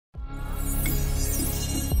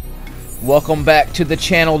Welcome back to the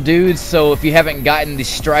channel, dudes. So if you haven't gotten the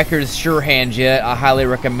Strykers Sure Hand yet, I highly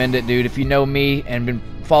recommend it, dude. If you know me and been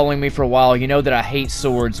following me for a while, you know that I hate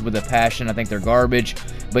swords with a passion. I think they're garbage.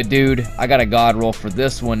 But dude, I got a god roll for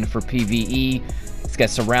this one for PvE. It's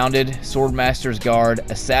got Surrounded, Swordmaster's Guard,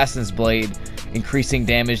 Assassin's Blade, increasing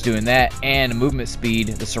damage doing that, and movement speed.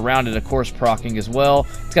 The Surrounded, of course, proccing as well.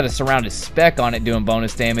 It's got a Surrounded spec on it doing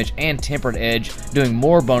bonus damage, and Tempered Edge doing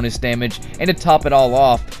more bonus damage. And to top it all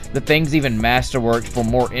off, the thing's even masterworked for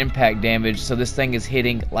more impact damage, so this thing is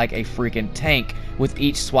hitting like a freaking tank with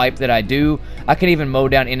each swipe that I do. I can even mow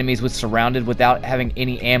down enemies with Surrounded without having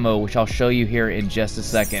any ammo, which I'll show you here in just a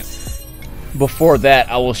second. Before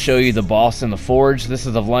that, I will show you the boss in the forge. This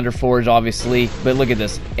is the Vlunder Forge, obviously, but look at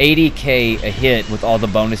this, 80k a hit with all the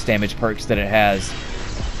bonus damage perks that it has.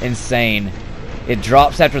 Insane. It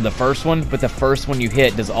drops after the first one, but the first one you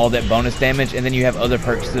hit does all that bonus damage, and then you have other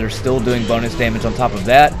perks that are still doing bonus damage on top of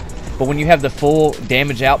that. But when you have the full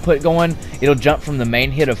damage output going, it'll jump from the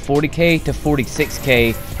main hit of 40k to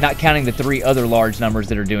 46k, not counting the 3 other large numbers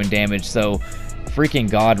that are doing damage. So freaking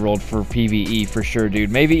god rolled for PvE for sure,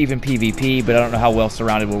 dude. Maybe even PvP, but I don't know how well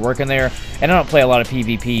Surrounded will work in there. And I don't play a lot of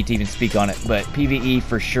PvP to even speak on it, but PvE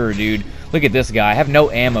for sure, dude. Look at this guy. I have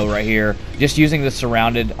no ammo right here. Just using the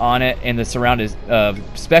Surrounded on it and the Surrounded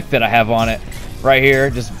spec that I have on it right here.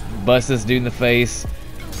 Just bust this dude in the face.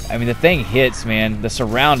 I mean, the thing hits, man. The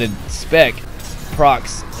Surrounded spec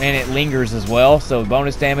procs, and it lingers as well. So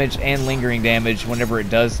bonus damage and lingering damage whenever it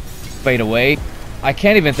does fade away. I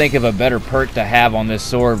can't even think of a better perk to have on this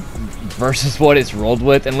sword versus what it's rolled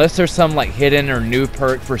with, unless there's some like hidden or new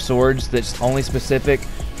perk for swords that's only specific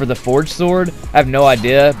for the forged sword. I have no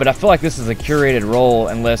idea, but I feel like this is a curated roll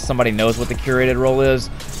unless somebody knows what the curated roll is.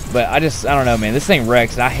 But I don't know, man. This thing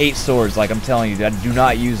wrecks, and I hate swords, like I'm telling you. I do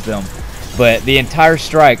not use them. But the entire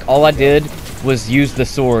strike, all I did was use the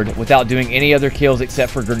sword without doing any other kills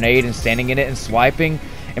except for grenade and standing in it and swiping.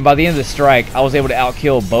 And by the end of the strike, I was able to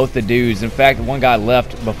outkill both the dudes. In fact, one guy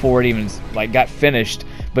left before it even like got finished.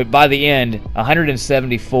 But by the end,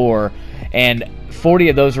 174, and 40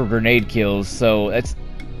 of those were grenade kills. So that's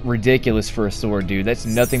ridiculous for a sword, dude. That's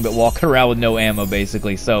nothing but walking around with no ammo,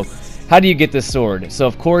 basically. So how do you get this sword? So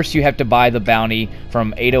of course you have to buy the bounty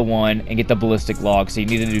from 801 and get the ballistic log. So you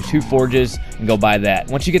need to do 2 forges and go buy that.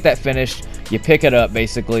 Once you get that finished, you pick it up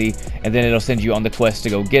basically, and then it'll send you on the quest to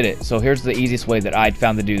go get it. So here's the easiest way that I'd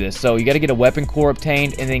found to do this. So you got to get a weapon core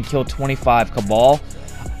obtained and then kill 25 Cabal.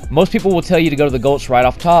 Most people will tell you to go to the Gulch right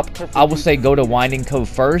off top. I will say go to Winding Cove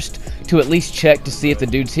first to at least check to see if the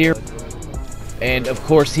dude's here. And of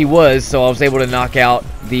course he was, so I was able to knock out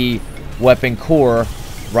the weapon core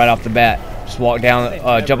right off the bat. Just walk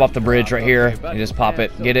down, jump off the bridge right here and just pop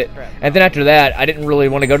it, get it. And then after that, I didn't really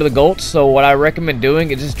want to go to the Gulch, so what I recommend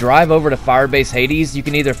doing is just drive over to Firebase Hades. You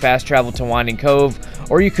can either fast travel to Winding Cove,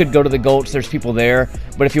 or you could go to the Gulch. There's people there.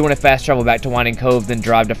 But if you want to fast travel back to Winding Cove, then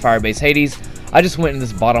drive to Firebase Hades. I just went in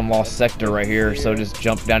this bottom lost sector right here, so just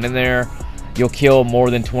jump down in there. You'll kill more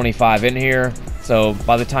than 25 in here. So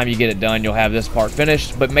by the time you get it done, you'll have this part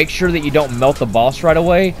finished. But make sure that you don't melt the boss right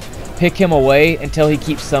away. Pick him away until he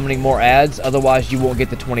keeps summoning more adds. Otherwise, you won't get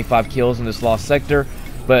the 25 kills in this lost sector.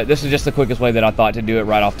 But this is just the quickest way that I thought to do it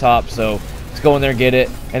right off top. So let's go in there and get it,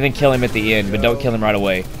 and then kill him at the end. But don't kill him right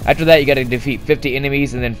away. After that, you got to defeat 50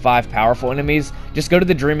 enemies and then 5 powerful enemies. Just go to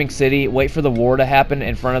the Dreaming City. Wait for the war to happen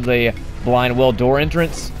in front of the Blind Well door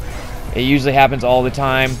entrance. It usually happens all the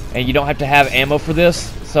time, and you don't have to have ammo for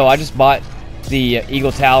this. So I just bought the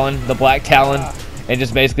Eagle Talon, the Black Talon, and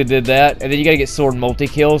just basically did that. And then you gotta get sword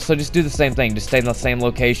multi-kills, so just do the same thing. Just stay in the same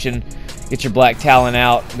location, get your Black Talon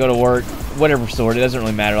out, go to work, whatever sword, it doesn't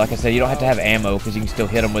really matter. Like I said, you don't have to have ammo because you can still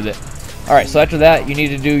hit them with it. Alright, so after that, you need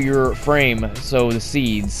to do your frame, so the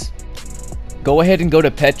seeds. Go ahead and go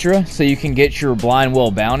to Petra so you can get your Blind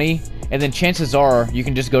Well bounty. And then chances are, you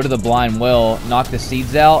can just go to the Blind Well, knock the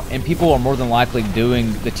seeds out, and people are more than likely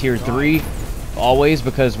doing the tier 3 always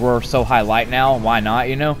because we're so high light now. Why not,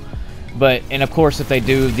 you know? But, and of course, if they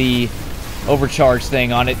do the overcharge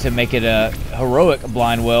thing on it to make it a heroic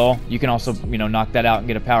Blind Well, you can also, you know, knock that out and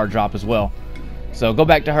get a power drop as well. So go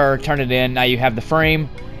back to her, turn it in. Now you have the frame.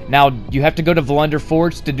 Now you have to go to Vlunder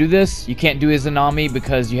Forge to do this. You can't do Izanami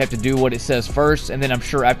because you have to do what it says first, and then I'm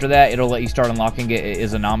sure after that it'll let you start unlocking it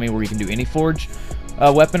Izanami where you can do any forge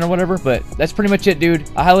weapon or whatever. But that's pretty much it, dude.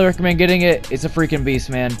 I highly recommend getting it. It's a freaking beast,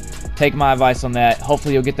 man. Take my advice on that.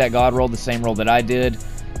 Hopefully you'll get that god roll, the same roll that I did.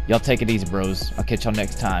 Y'all take it easy, bros. I'll catch y'all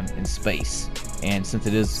next time in space. And since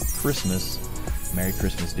it is Christmas, Merry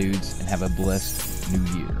Christmas, dudes, and have a blessed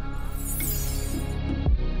New Year.